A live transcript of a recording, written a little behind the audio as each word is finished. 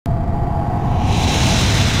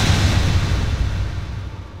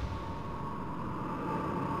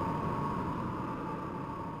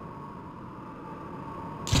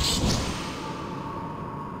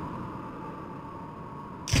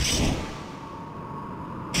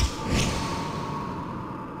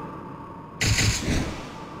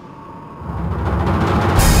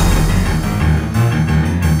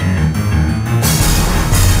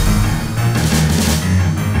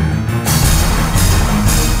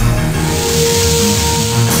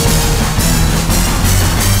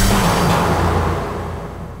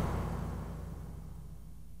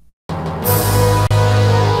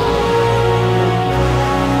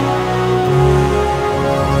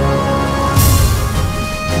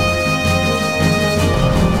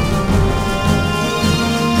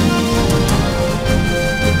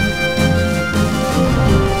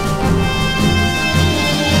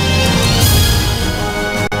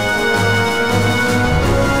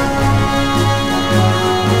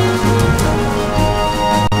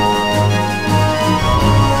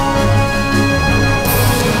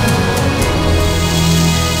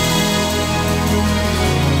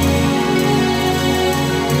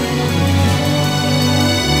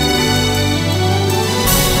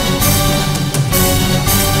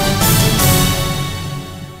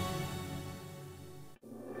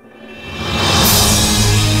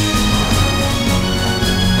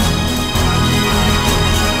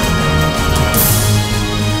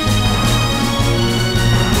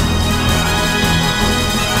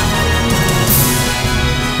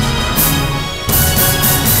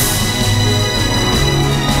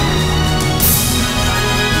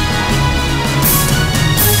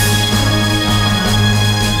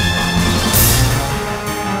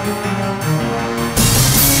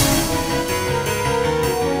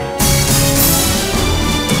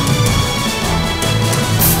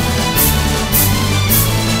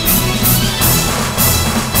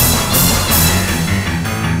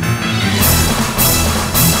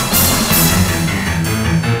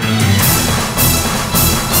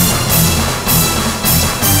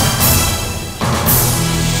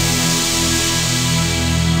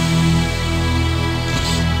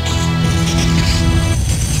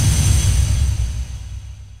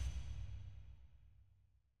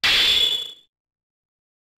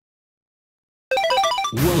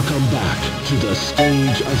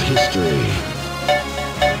stage of history.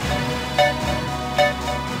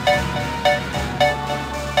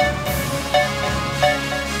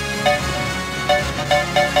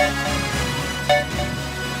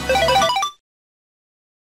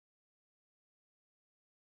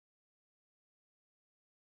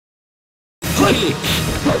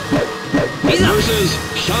 Versus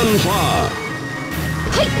Shanfa.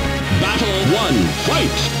 Battle 1,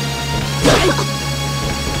 fight!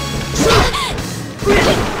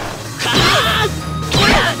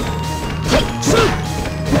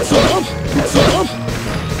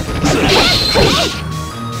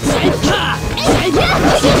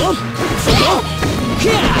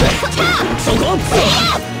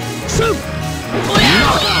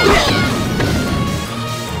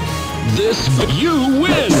 This you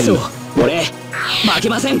win.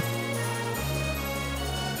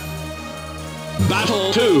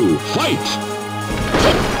 Battle 2, fight.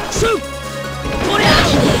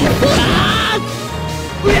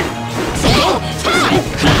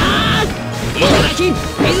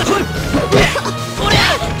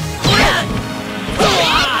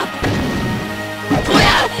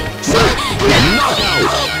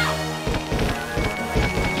 Knockout.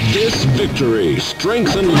 This victory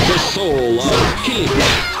strengthens the soul of King.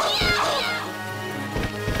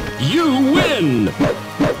 You win!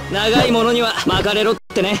 長いものには巻かれろっ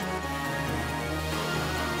てね。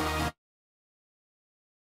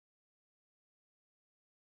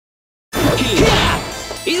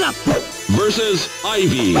いざ vs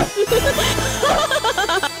Ivy.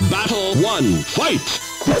 Battle 1, fight!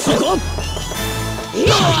 そこい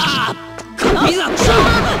ざ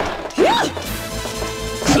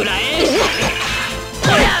くらえと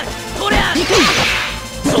りゃ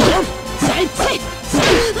そこさいさい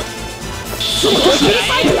そこ切り裂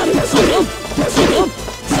いてやるそこ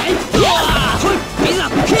さいいざ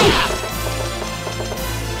け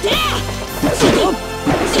でそこ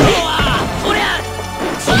とりゃ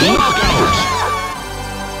そこ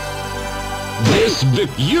This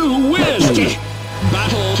you win!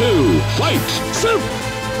 Battle 2, fight! Shoot!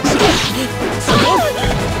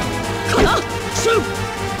 Shoot!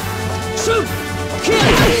 Shoot!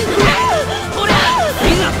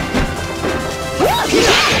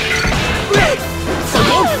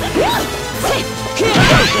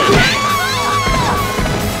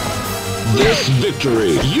 This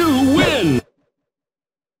victory, you win!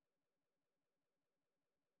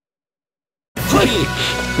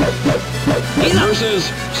 Versus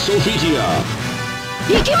Sophitia.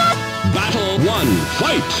 Battle 1,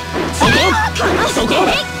 fight!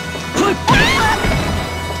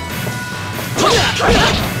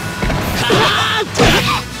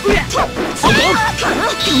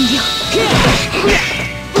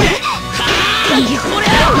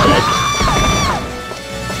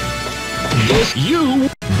 This you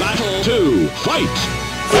battle 2, fight!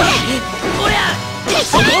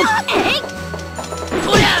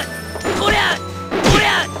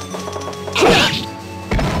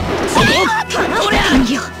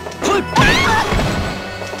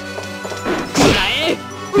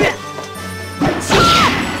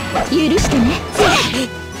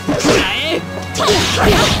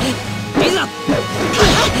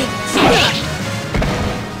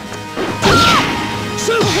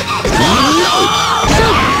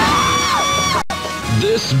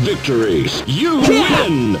 This victory, you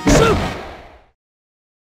win!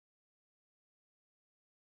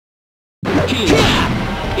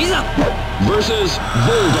 Versus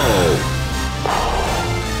Voldo.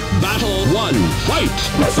 Battle 1, fight!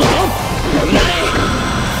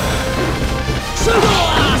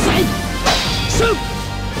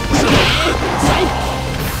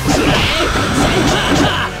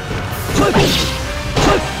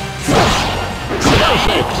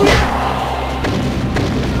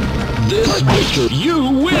 This victory, you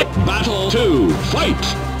win! Battle 2, fight!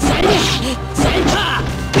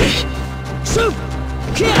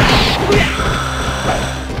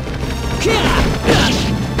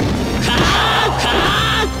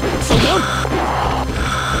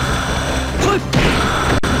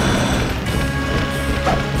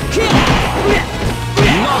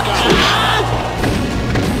 Knockout!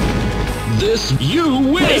 This you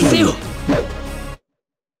win!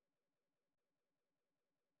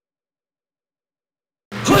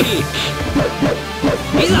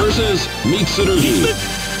 Versus Mitsurugi.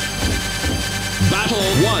 Battle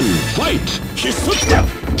 1, fight!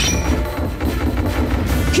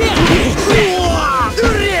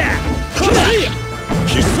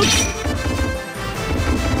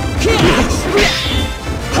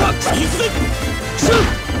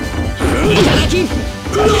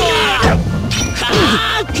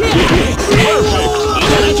 Perfect!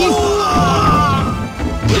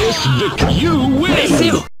 victory. You win.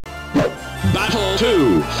 Battle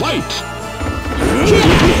 2. Fight.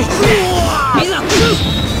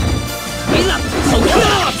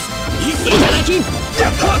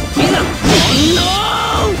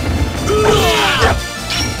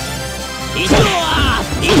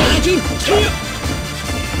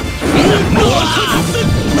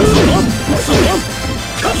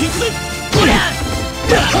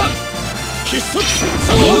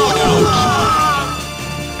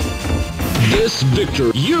 This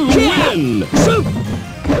victory, you win!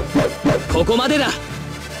 ここまでだ。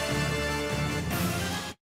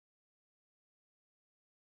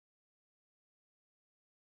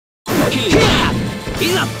い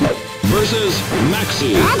ざ versus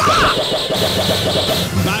Maxi.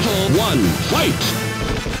 Battle 1. Fight.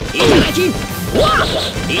 いただきわ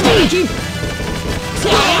いただきさ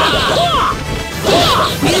あ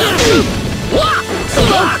いざわそう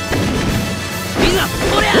だいざ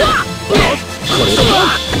こりゃこれだ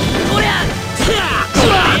こりゃさあく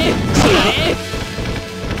らえくらえ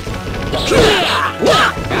くらわ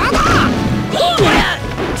こりゃ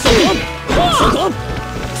そこそこ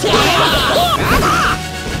さあ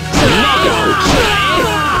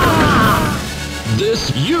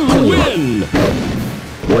This you win!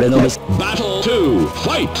 Battle 2.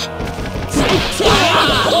 Fight!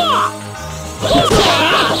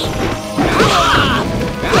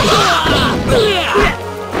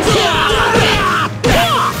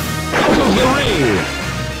 Out of the ring!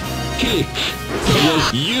 Kick!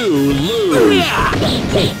 Yes, you lose!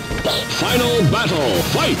 Final battle!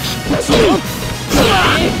 Fight!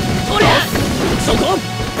 そこ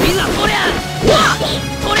いざこりゃわ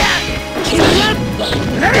こりゃ決ま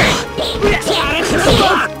りそこ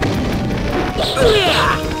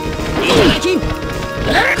いただきいた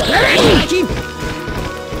だき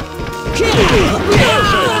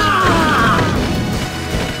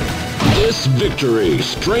This victory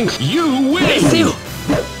strength you win!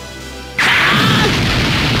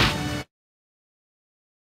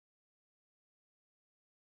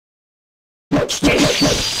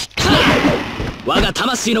 我が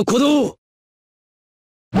魂の鼓動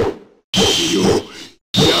火よ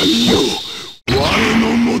闇よ我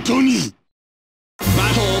のもとに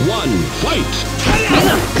Battle 1 Fight!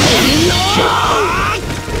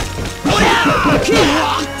 こりゃ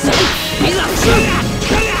いざ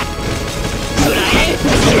くらえ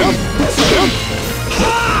そろそろくら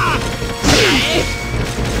え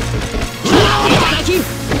いただき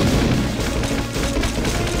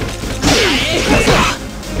くらえく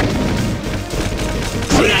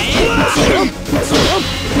らえそろそろ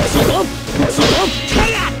そこそこ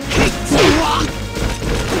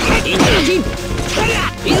いただき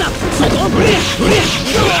いざそこ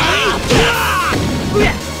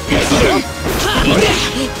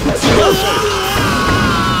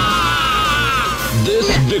This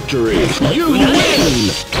victory you win!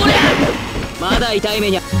 まだ痛い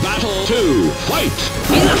目に Battle 2 Fight!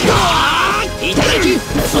 いざいただき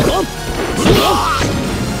そこそこ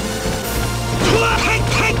くらえく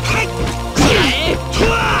らえ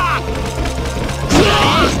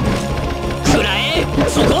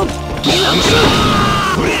そこいざ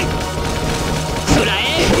くら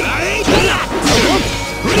えいざそこ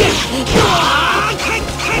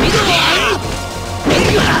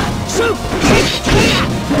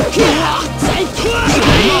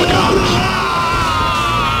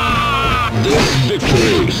This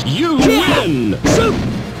victory you win!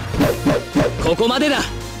 ここまでだ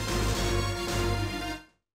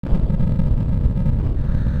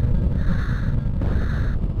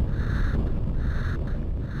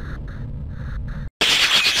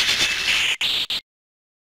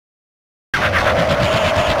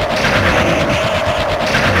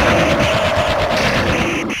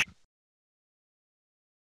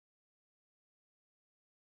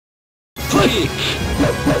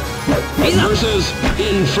versus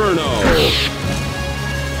Inferno.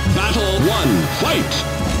 Battle 1 Fight!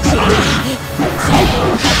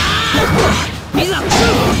 いざう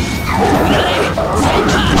なれ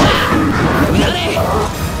うなれ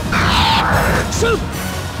シュッ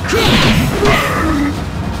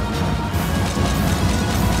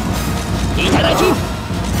いただき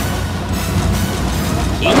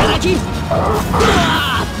いただきい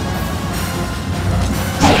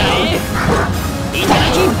ただ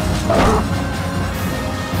き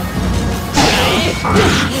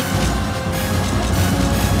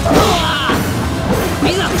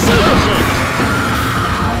いざ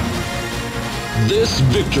This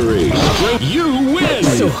victory you win!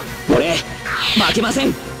 そう俺負けませ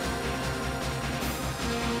ん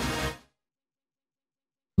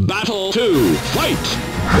Battle 2 Fight!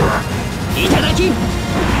 いいただきいた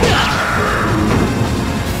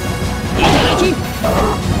だきい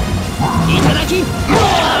ただき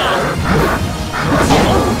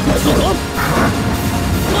そこ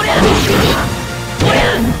こりゃこりゃ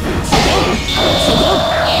そこ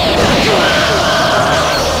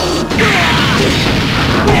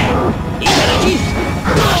いただきい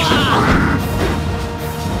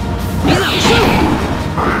ざしゅ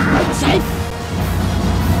さい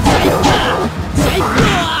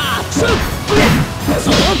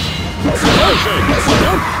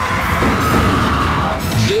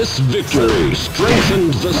This victory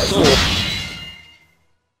strengthened the soul.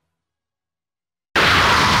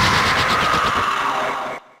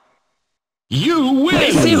 You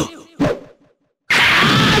win!